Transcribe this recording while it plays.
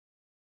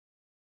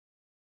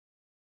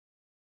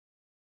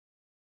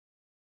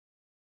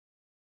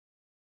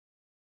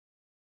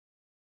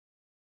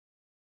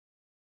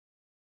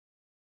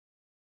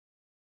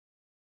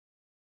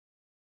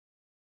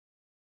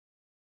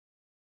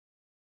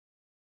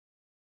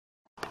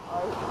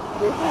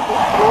This is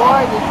just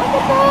gorgeous. Look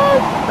at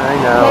this. I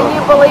know. Can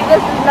you believe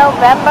this is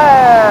November?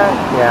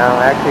 Yeah,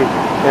 actually,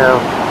 you know,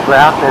 we're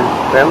out in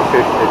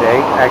swimsuits today,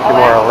 actually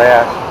more or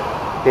less.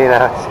 You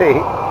know, see,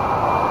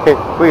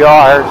 we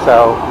are,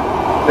 so.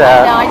 No,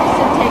 I just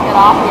didn't take it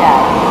off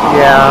yet.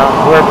 Yeah,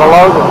 we're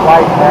below the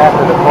flight path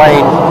of the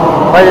planes.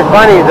 But it's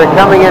funny, they're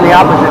coming in the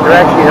opposite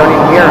direction, you don't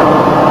even hear them.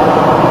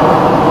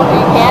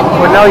 You can't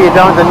hear Well, no, you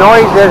don't. The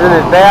noise isn't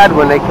as bad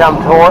when they come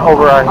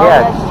over our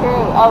heads. Oh, that's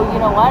true. Oh, you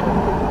know what?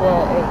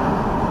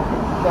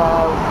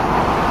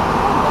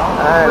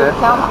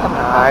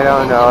 I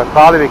don't know. It's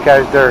probably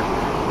because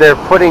they're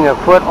putting a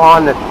foot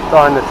on the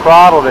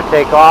throttle to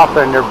take off,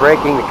 and they're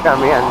braking to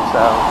come in.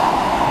 So,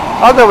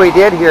 although we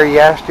did hear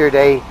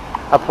yesterday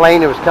a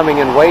plane that was coming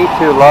in way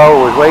too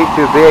low, was way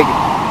too big,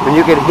 and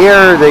you could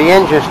hear the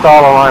engine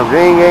stall alarm,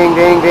 ding, ding,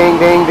 ding, ding,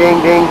 ding, ding,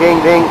 ding, ding,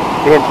 ding,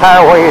 the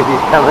entire way as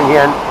he's coming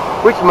in,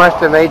 which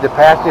must have made the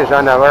passengers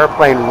on the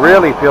airplane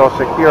really feel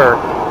secure,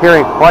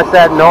 hearing, what's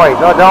that noise?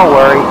 Oh, don't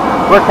worry,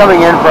 we're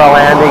coming in for a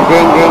landing,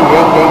 ding, ding,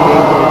 ding, ding,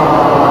 ding, ding.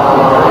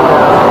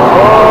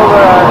 Over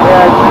our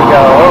heads we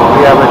go.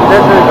 Yeah, but this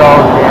is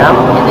Oldecam.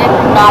 And this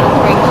is not a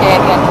spring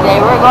chicken.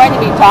 Today we're going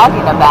to be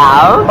talking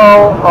about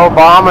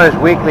Obama's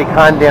weekly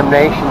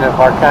condemnation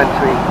of our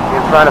country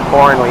in front of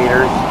foreign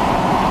leaders.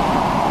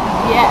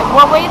 Yeah,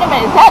 well, wait a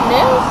minute, is that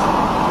news?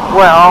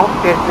 Well,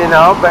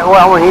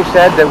 when he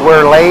said that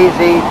we're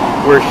lazy,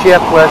 we're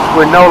shiftless,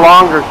 we're no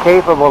longer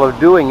capable of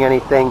doing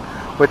anything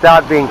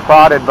without being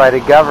prodded by the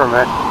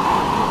government,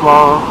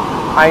 well,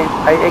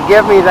 it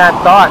gave me that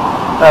thought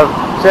of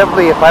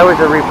simply if I was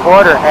a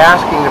reporter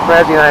asking the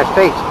President of the United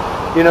States,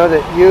 you know,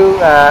 that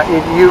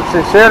if you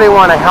sincerely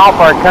want to help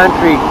our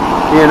country,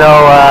 you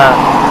know,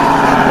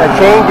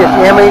 change its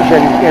image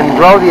and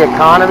grow the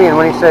economy, and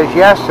when he says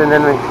yes, and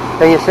then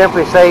you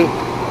simply say,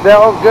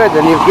 well, good,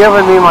 then you've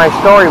given me my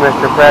story,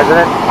 Mr.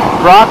 President.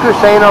 Barack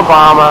Hussein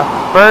Obama,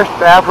 first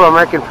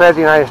Afro-American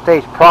President of the United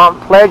States,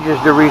 pledges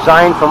to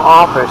resign from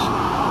office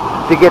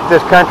to get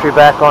this country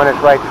back on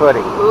its right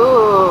footing.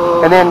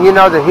 Ooh. And then you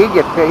know that he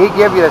give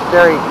you the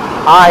scary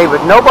eye, but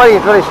nobody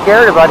is really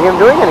scared about him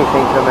doing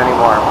anything to him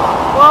anymore.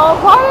 Well,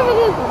 part of it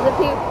is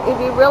if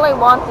he really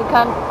wants the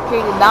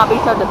country to not be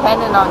so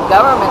dependent on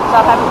government,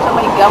 stop having so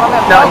many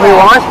government programs.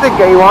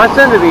 No, he wants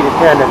them to be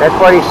dependent. That's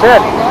what he said.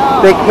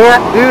 They can't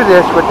do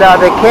this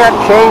they can't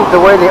change the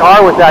way they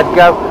are without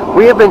government.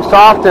 We have been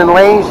soft and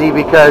lazy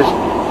because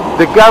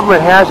the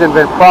government hasn't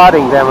been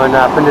prodding them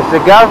enough, and it's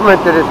the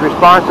government that is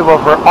responsible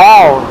for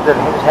all that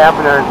has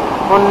happened.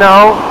 Well,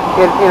 no,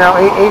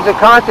 he's a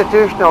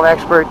constitutional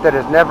expert that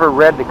has never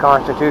read the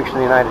Constitution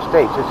of the United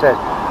States. It says,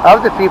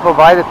 of the people,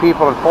 by the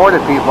people, and for the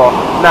people,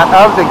 not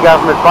of the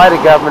government, by the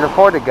government, and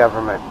for the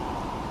government.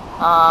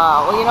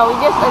 Well, you know, I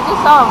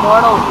just saw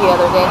Immortals the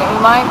other day, and it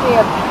reminds me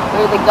of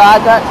where the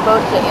gods aren't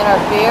supposed to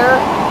interfere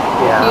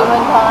with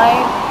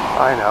humankind.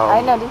 I know. I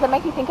know. Does that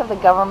make you think of the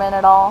government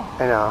at all?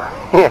 I know.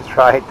 That's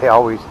right. They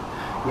always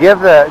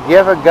give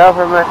a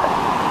government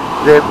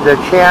the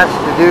chance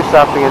to do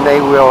something, and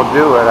they will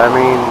do it. I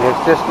mean, it's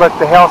just like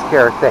the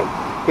healthcare thing.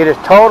 It is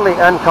totally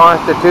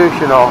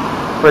unconstitutional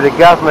for the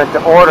government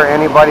to order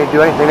anybody to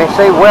do anything. They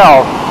say,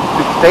 well,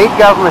 the state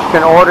governments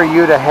can order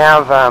you to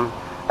have,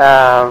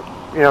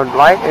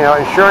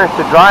 insurance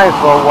to drive.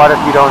 Well, what if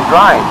you don't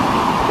drive?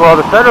 Well,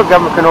 the federal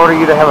government can order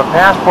you to have a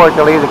passport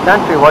to leave the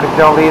country. What if you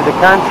don't leave the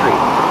country?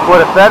 Well,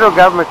 the federal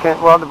government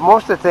can. Well,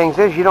 most of the things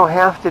is you don't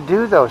have to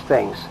do those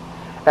things.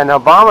 And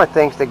Obama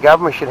thinks the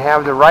government should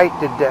have the right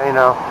to,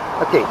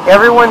 okay,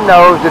 everyone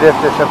knows that if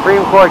the Supreme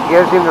Court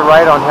gives him the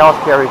right on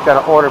health care, he's going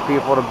to order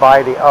people to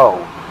buy the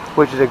O,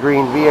 which is a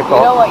green vehicle.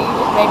 You know what you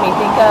just made me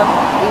think of?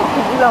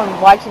 Because we've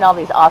been watching all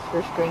these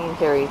Oscar screening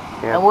series,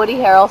 and Woody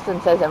Harrelson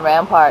says in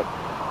Rampart,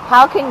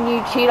 how can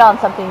you cheat on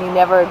something you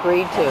never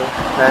agreed to?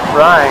 That's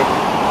right.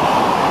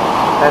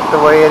 That's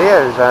the way it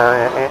is.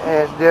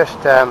 It's just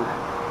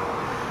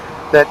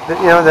that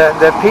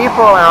the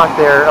people out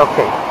there.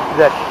 Okay,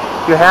 that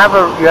you have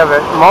a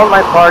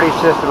multi-party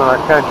system in our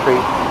country.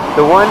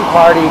 The one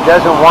party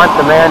doesn't want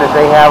the man that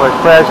they have as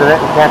president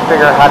and can't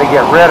figure out how to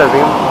get rid of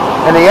him,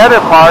 and the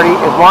other party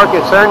is more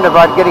concerned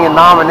about getting a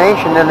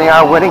nomination than they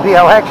are winning the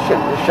election.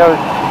 It shows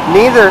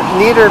neither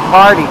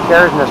party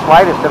cares in the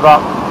slightest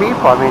about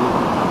people. I mean,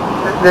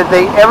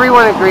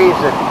 everyone agrees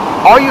that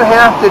all you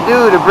have to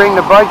do to bring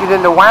the budget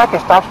into whack is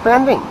stop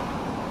spending.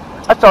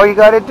 That's all you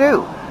got to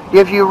do.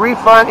 If you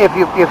refund, if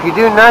you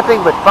do nothing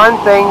but fund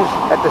things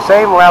at the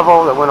same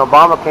level that when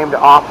Obama came to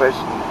office,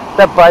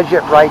 the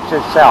budget writes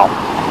itself.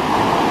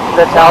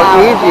 That's how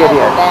easy it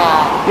is.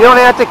 You don't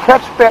have to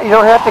cut your budget. You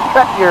don't have to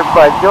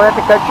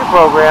cut your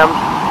programs.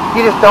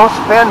 You just don't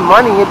spend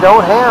money you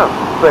don't have.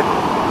 But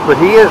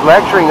he is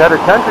lecturing other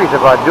countries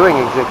about doing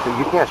exactly.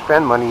 You can't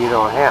spend money you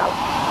don't have.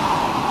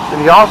 And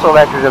he also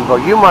lectures them,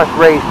 you must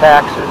raise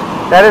taxes.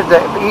 That is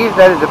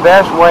the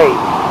best way.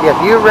 If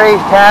you raise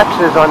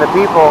taxes on the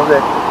people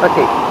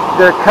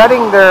they're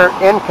cutting their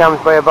incomes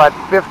by about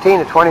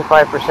 15 to 25%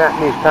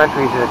 in these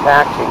countries that are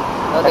taxing.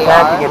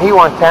 And he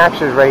wants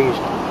taxes raised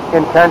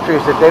in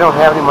countries that they don't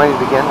have any money to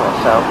begin with.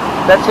 So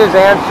that's his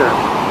answer.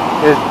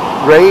 is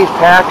raise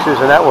taxes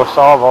and that will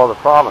solve all the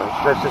problems.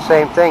 That's the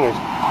same thing, is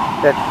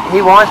that he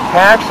wants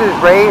taxes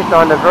raised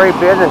on the very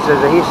businesses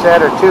that he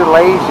said are too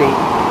lazy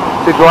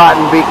to go out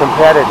and be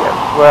competitive.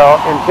 Well,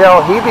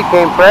 until he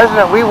became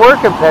president, we were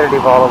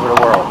competitive all over the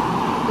world.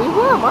 We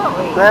were, weren't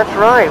we? That's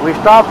right. We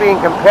stopped being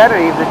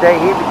competitive the day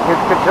he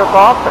took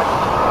office.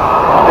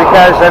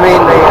 Because, I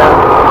mean, the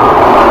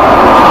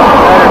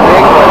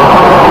big one.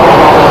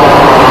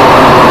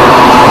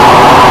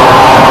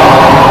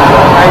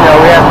 I know,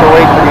 we have to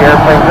wait for the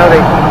airplane. No,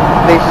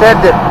 they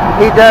said that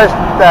he does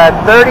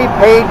 30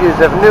 pages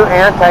of new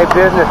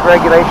anti-business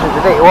regulations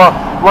a day. Well,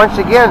 once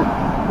again,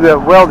 the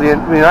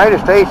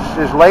United States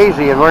is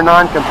lazy and we're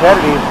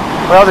non-competitive.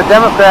 Well, the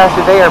Democrats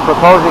today are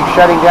proposing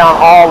shutting down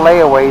all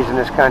layaways in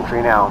this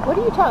country now. What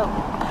are you talking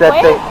about?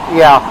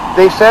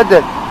 They said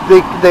that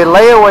the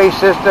layaway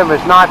system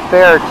is not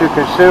fair to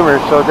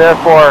consumers, so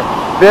therefore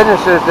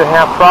businesses that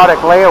have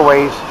product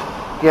layaways,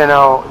 you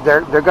know,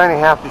 they're going to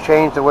have to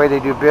change the way they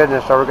do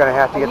business, or we're going to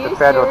have to get the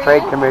Federal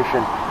Trade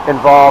Commission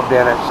involved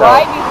in it. So,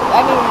 right?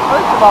 I mean,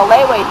 first of all,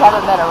 layaways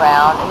haven't been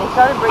around, and they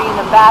started bringing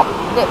them back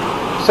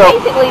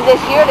basically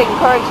this year to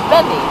encourage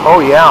spending.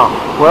 Oh yeah,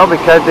 well,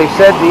 because they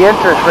said the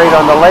interest rate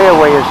on the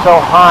layaway is so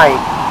high,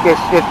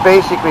 it's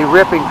basically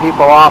ripping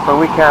people off,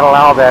 and we can't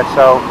allow that.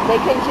 So they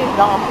can choose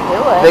not to do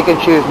it. They can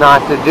choose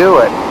not to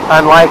do it.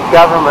 Unlike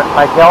government,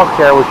 like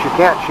healthcare, which you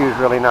can't choose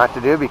really not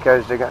to do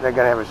because they're going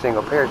to have a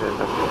single payer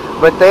system.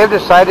 But they've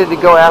decided to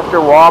go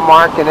after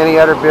Walmart and any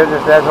other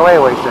business that has a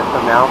layaway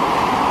system now.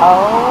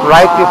 Oh,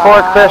 right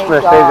before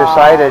Christmas, they've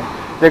decided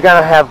they're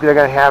going to have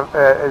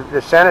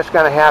the Senate's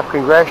going to have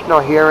congressional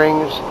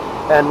hearings,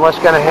 and what's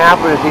going to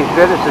happen is these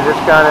businesses are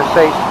going to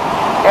say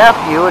F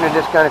you, and they're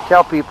just going to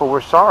tell people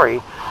we're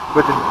sorry.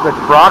 But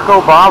Barack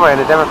Obama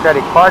and the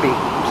Democratic Party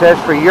says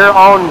for your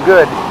own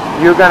good,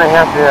 you're going to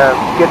have to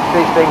get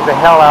these things the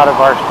hell out of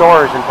our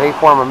stores and pay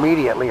for them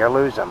immediately or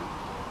lose them.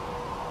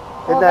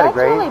 Isn't that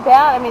great? That's really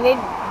bad. I mean, they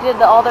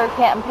did all their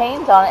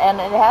campaigns on it, and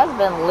it has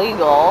been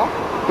legal.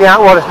 Yeah,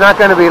 well, it's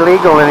not going to be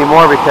legal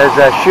anymore because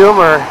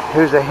Schumer,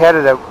 who's the head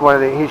of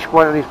he's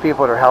one of these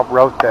people that helped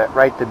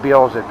write the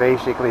bills that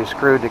basically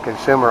screwed the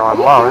consumer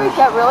on loans.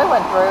 That really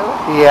went through.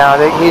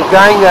 Yeah, he's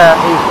going to.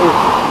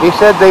 He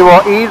said they will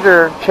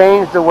either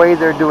change the way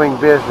they're doing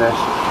business,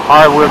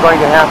 or we're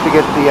going to have to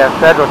get the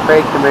Federal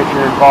Trade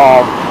Commission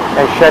involved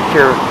and shut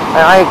your.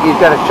 And I think he's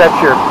going to shut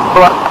your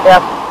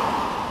F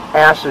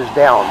asses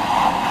down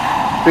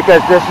because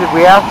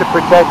we have to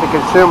protect the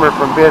consumer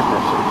from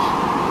businesses.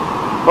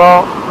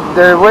 Well,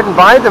 they wouldn't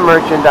buy the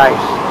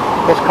merchandise.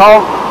 It's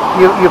called,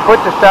 you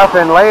put the stuff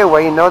in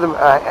layaway, you know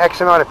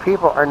X amount of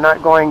people are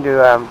not going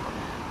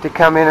to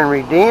come in and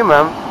redeem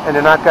them, and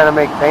they're not going to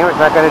make payments,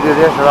 not going to do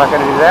this, they're not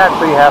going to do that,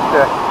 so you have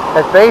to,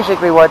 that's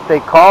basically what they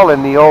call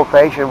in the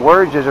old-fashioned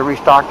words is a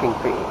restocking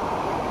fee.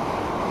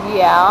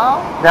 Yeah.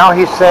 Now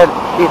he's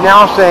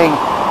now saying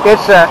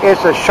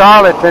it's a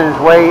charlatan's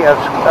way of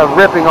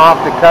ripping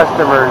off the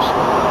customers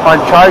on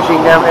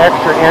charging them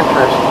extra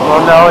interest.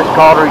 Well, no, it's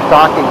called a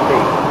restocking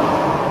fee.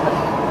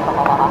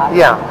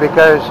 Yeah,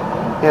 because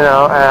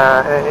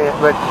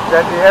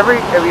but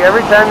every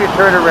time you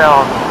turn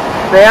around,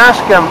 they ask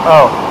him.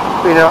 Oh,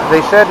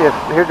 they said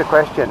here's the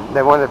question.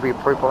 That one of the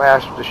people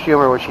asked the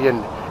Schumer, which he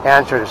didn't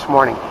answer this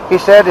morning. He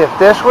said if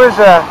this was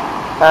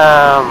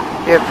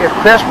if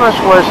Christmas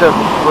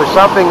was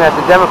something that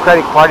the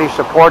Democratic Party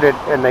supported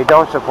and they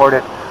don't support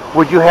it,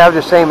 would you have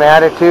the same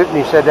attitude? And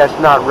he said that's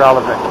not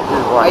relevant.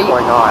 This is what's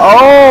going on.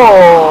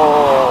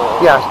 Oh.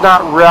 Yeah, it's not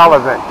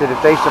relevant that if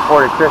they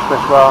supported Christmas.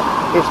 Well,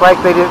 it's like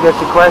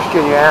it's a question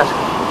you ask,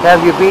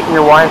 have you beaten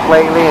your wife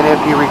lately? And if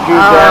you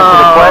refuse to answer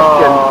the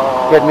question,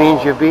 it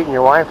means you've beaten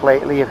your wife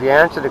lately. If you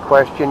answer the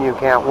question, you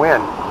can't win.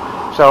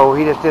 So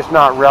it's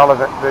not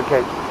relevant.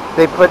 Okay.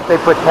 They put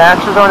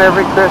taxes on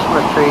every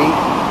Christmas tree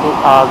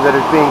that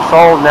is being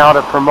sold now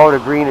to promote a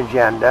green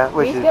agenda,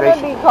 which He's is going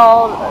to be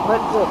called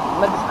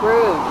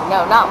McScrooge.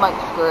 No, not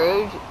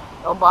McScrooge.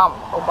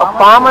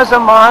 Obama's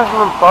a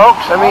Muslim,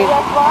 folks. I mean,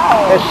 that's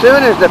right. As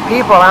soon as the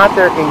people out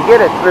there can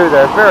get it through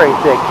their very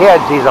thick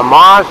heads, he's a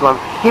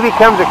Muslim. He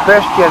becomes a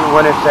Christian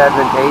when it's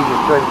advantageous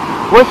to him,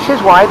 which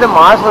is why the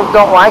Muslims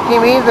don't like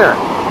him either.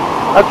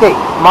 Okay,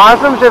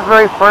 Muslims are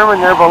very firm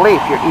in their belief.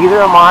 You're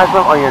either a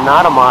Muslim or you're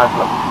not a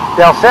Muslim.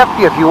 They'll accept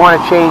you if you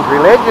want to change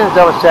religions.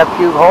 They'll accept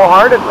you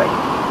wholeheartedly.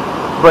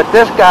 But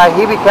this guy,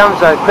 he becomes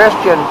a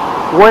Christian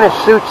when it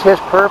suits his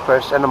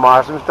purpose, and the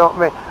Muslims don't.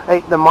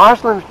 The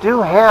Muslims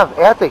do have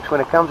ethics when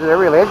it comes to their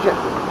religion.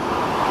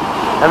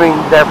 I mean,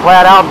 they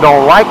flat out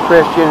don't like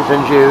Christians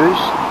and Jews,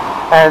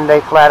 and they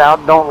flat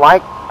out don't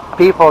like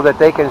people that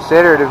they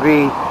consider to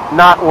be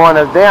not one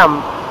of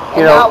them.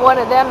 Not one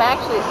of them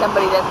actually is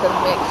somebody that's a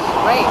mixed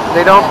race.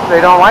 They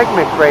don't like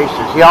mixed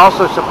races. He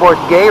also supports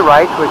gay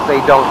rights, which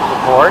they don't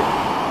support.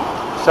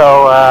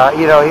 So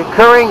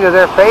curring to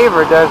their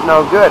favor does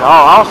no good.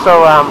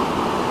 Also,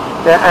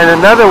 and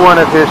another one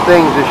of his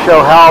things to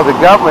show how the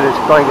government is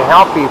going to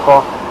help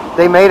people,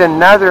 they made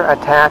another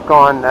attack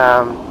on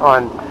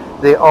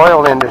the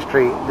oil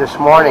industry this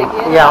morning.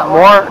 Yeah,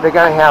 They're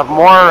going to have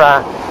more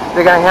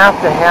they're going to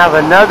have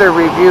another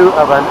review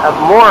of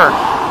more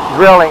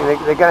drilling.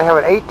 They're going to have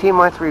an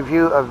 18-month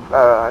review of.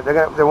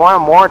 They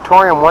want a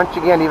moratorium once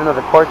again, even though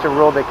the courts have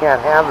ruled they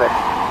can't have it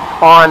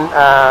on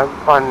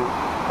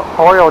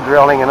oil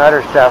drilling and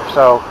other stuff.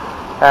 So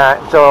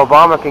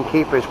Obama can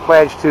keep his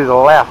pledge to the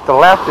left. The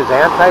left is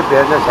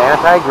anti-business,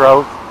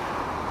 anti-growth,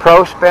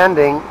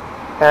 pro-spending,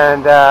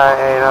 and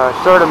it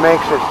sort of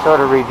makes it sort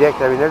of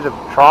ridiculous. I mean, there's a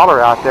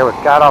trawler out there with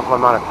god-awful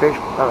amount of fish,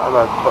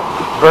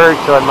 birds,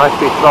 so it must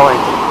be throwing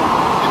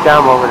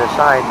scum over the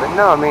side. But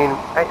no, I mean,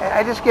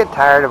 I just get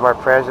tired of our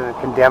president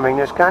condemning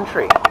this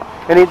country.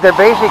 And they're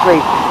basically,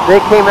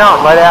 they came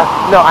out right after.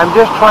 No, I'm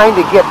just trying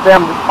to get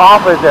them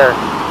off of their.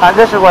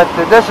 This is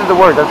the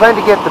word. I'm trying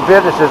to get the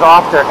businesses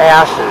off their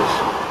asses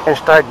and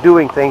start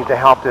doing things to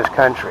help this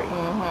country.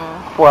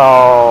 Mm-hmm.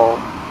 Well,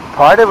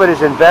 part of it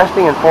is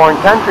investing in foreign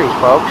countries,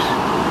 folks.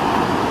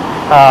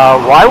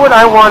 Why would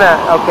I want to?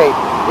 Okay,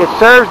 it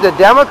serves the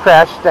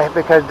Democrats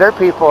because their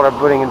people are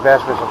putting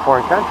investments in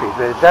foreign countries,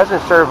 but it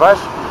doesn't serve us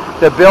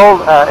to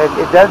build.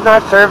 It does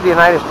not serve the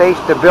United States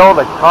to build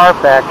a car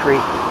factory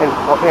in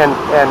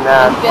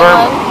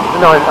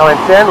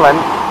Finland.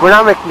 We're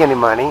not making any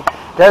money.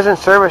 It doesn't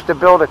serve us to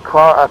build a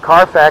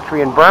car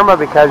factory in Burma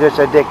because it's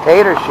a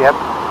dictatorship.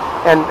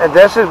 And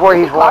this is where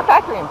he's... car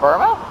factory in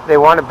Burma? They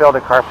want to build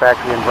a car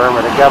factory in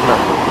Burma. The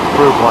government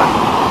approved one.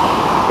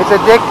 It's a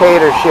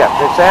dictatorship.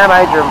 It's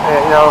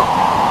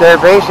they're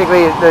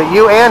basically, the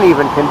UN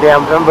even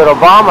condemns them, but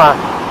Obama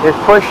is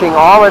pushing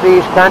all of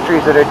these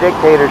countries that are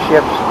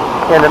dictatorships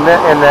in the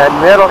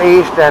Middle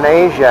East and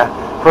Asia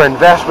for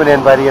investment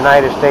in by the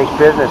United States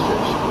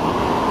businesses.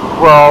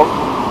 Well,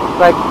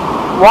 like,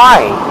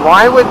 why?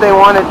 Why would they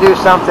want to do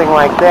something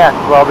like that?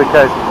 Well,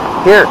 because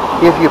here,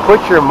 if you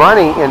put your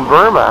money in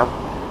Burma,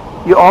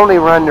 you only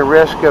run the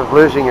risk of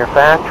losing your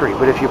factory.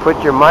 But if you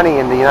put your money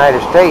in the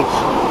United States,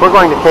 we're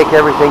going to take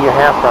everything you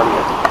have from you,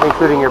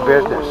 including your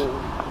business.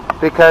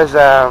 Because...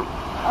 oh,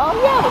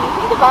 yeah, when you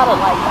think about it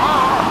like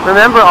that.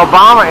 Remember,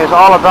 Obama is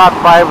all about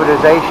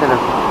privatization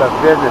of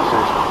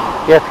businesses.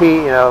 If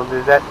he,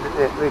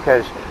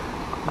 because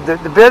the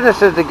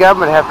businesses the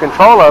government have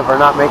control of are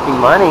not making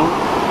money.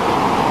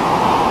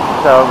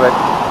 So, but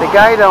the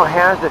guy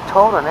has the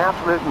total and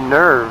absolute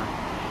nerve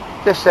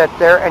to sit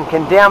there and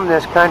condemn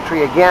this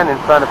country again in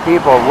front of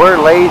people. We're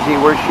lazy,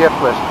 we're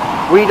shiftless.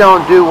 We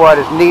don't do what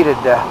is needed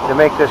to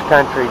make this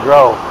country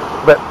grow.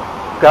 But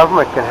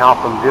government can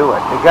help them do it.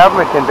 The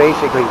government can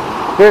basically,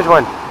 here's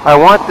one, I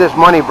want this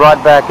money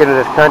brought back into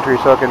this country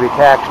so it can be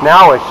taxed.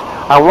 Now it's,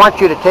 I want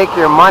you to take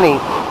your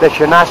money that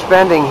you're not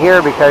spending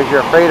here because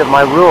you're afraid of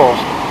my rules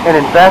and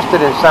invest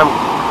it in some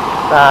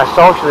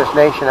socialist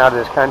nation out of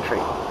this country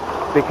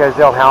because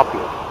they'll help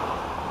you.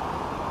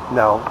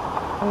 No.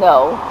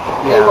 No,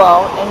 yeah. They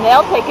won't, and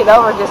they'll take it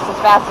over just as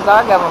fast as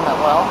our government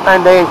will.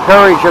 And they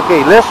encourage, okay,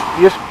 let's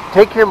just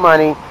take your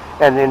money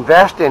and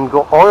invest in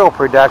oil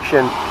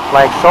production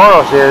like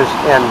Soros is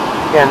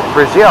in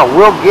Brazil.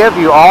 We'll give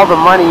you all the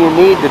money you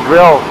need to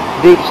drill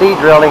deep sea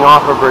drilling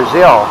off of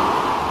Brazil,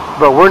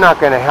 but we're not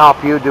going to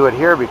help you do it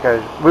here because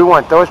we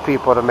want those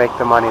people to make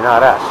the money,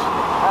 not us.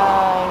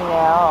 I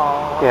know.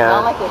 Yeah. It's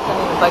not like they're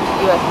sending a bunch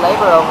of U.S.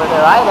 labor over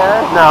there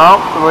either. No,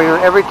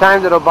 every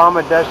time that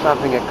Obama does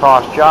something, it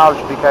costs jobs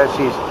because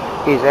he's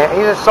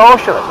a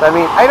socialist. I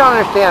mean, I don't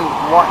understand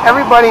why.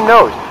 Everybody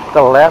knows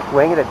the left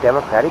wing of the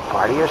Democratic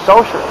Party is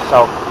socialist.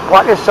 So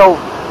what is so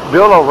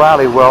Bill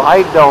O'Reilly? Well,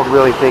 I don't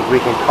really think we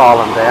can call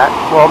him that.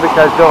 Well,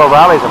 because Bill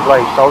O'Reilly's a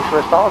bloody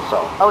socialist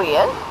also. Oh, he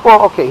is?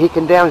 Well, okay, he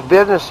condemns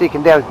business. He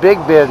condemns big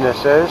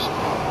businesses.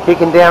 He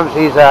condemns.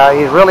 He's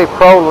really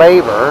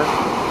pro-labor.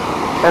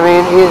 I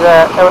mean, he's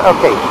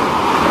okay.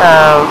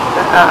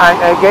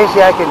 I guess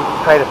I can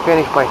try to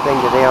finish my thing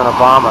today on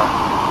Obama.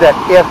 That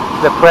if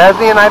the President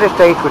of the United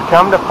States would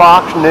come to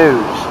Fox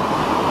News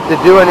to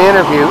do an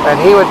interview and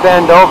he would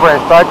bend over and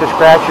start to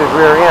scratch his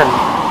rear end,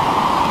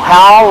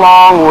 how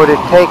long would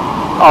it take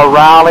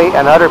O'Reilly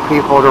and other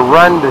people to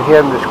run to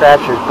him to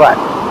scratch his butt?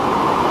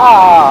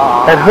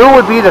 Oh. And who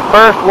would be the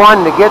first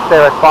one to get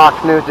there at Fox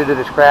News to do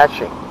the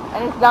scratching?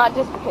 And it's not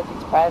just because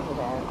he's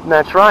president.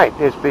 That's right.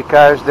 It's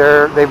because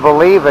they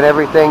believe in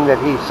everything that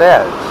he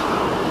says.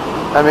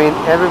 I mean,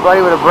 everybody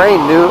with a brain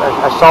knew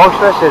a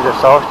socialist is a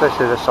socialist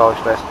is a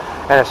socialist.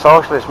 And a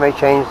socialist may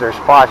change their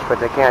spots,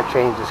 but they can't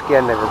change the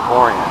skin they were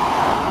born in.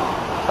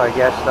 So I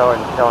guess, so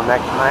until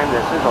next time,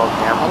 this is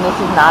Oldecam. And this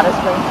is not a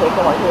spring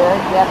chicken. We're here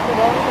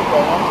yesterday,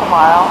 today, and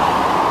tomorrow.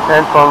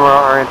 And for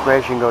more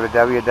information, go to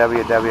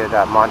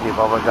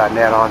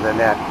www.montebubba.net on the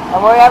net.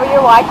 And wherever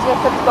you're watching us,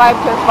 subscribe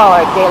to us,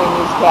 follow our daily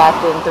newscast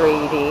in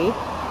 3D.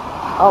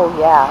 Oh,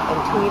 yeah. And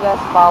tweet us,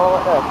 follow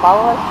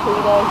us,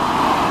 tweet us.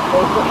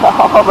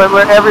 But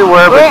we're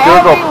everywhere but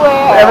Google.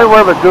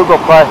 Everywhere but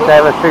Google Plus. I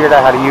haven't figured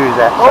out how to use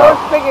that. Well,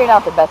 we're figuring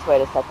out the best way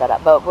to set that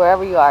up. But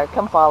wherever you are,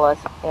 come follow us.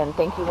 And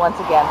thank you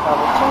once again for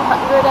over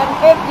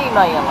 250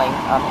 million links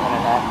on the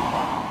internet.